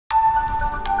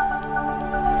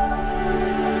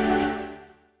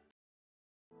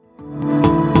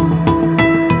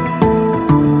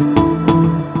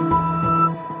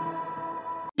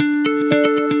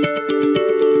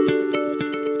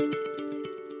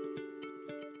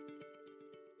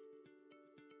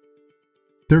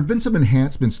There have been some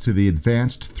enhancements to the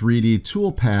advanced 3D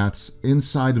toolpaths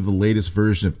inside of the latest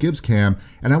version of GibbsCAM,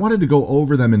 and I wanted to go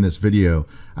over them in this video.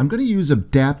 I'm going to use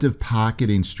adaptive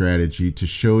pocketing strategy to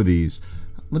show these.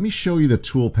 Let me show you the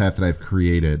toolpath that I've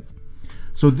created.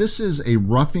 So this is a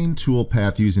roughing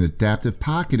toolpath using adaptive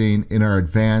pocketing in our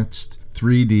advanced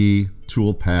 3D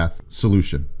toolpath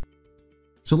solution.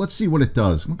 So let's see what it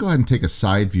does. I'm going to go ahead and take a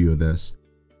side view of this.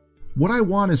 What I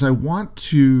want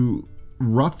to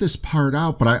rough this part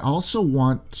out, but I also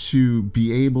want to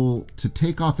be able to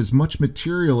take off as much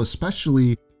material,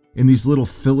 especially in these little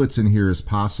fillets in here, as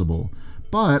possible.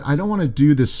 But I don't want to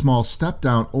do this small step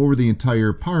down over the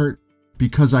entire part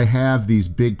because I have these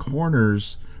big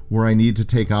corners where I need to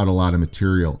take out a lot of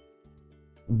material.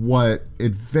 What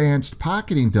advanced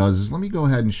pocketing does is, let me go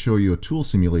ahead and show you a tool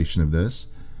simulation of this.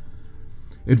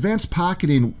 Advanced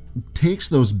pocketing takes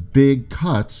those big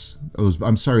cuts,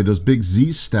 those big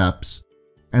Z steps,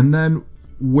 and then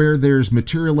where there's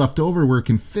material left over where it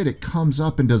can fit, it comes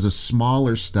up and does a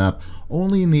smaller step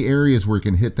only in the areas where it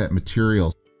can hit that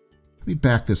material. Let me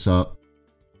back this up.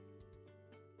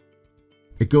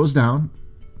 It goes down,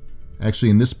 actually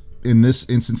in this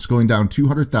instance going down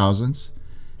 200 thousandths.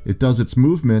 It does its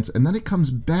movements, and then it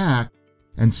comes back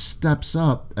and steps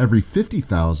up every 50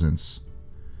 thousandths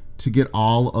to get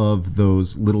all of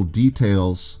those little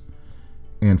details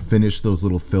and finish those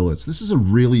little fillets. This is a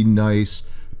really nice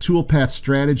toolpath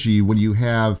strategy when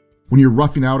you're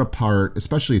roughing out a part,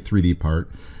 especially a 3D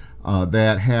part,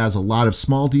 that has a lot of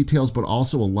small details, but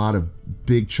also a lot of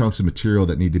big chunks of material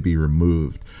that need to be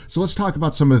removed. So let's talk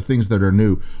about some of the things that are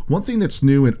new. One thing that's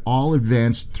new in all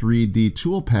advanced 3D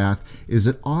toolpath is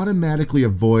it automatically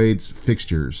avoids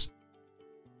fixtures.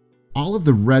 All of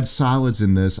the red solids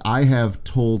in this, I have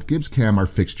told GibbsCAM are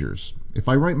fixtures. If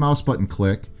I right mouse button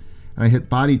click and I hit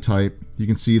body type, you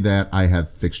can see that I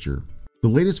have fixture. The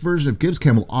latest version of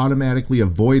GibbsCAM will automatically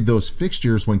avoid those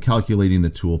fixtures when calculating the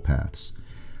toolpaths.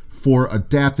 For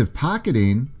adaptive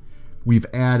pocketing, we've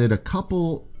added a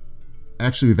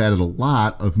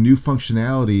lot of new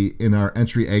functionality in our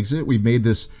entry exit. We've made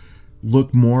this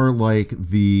look more like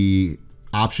the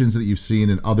options that you've seen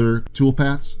in other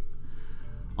toolpaths.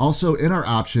 Also in our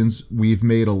options, we've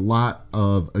made a lot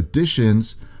of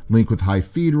additions, link with high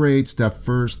feed rates, depth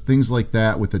first, things like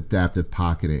that with adaptive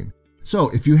pocketing. So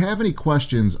if you have any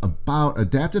questions about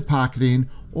adaptive pocketing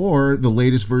or the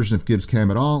latest version of GibbsCAM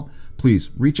at all,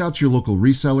 please reach out to your local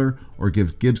reseller or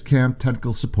give GibbsCAM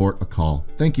technical support a call.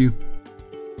 Thank you.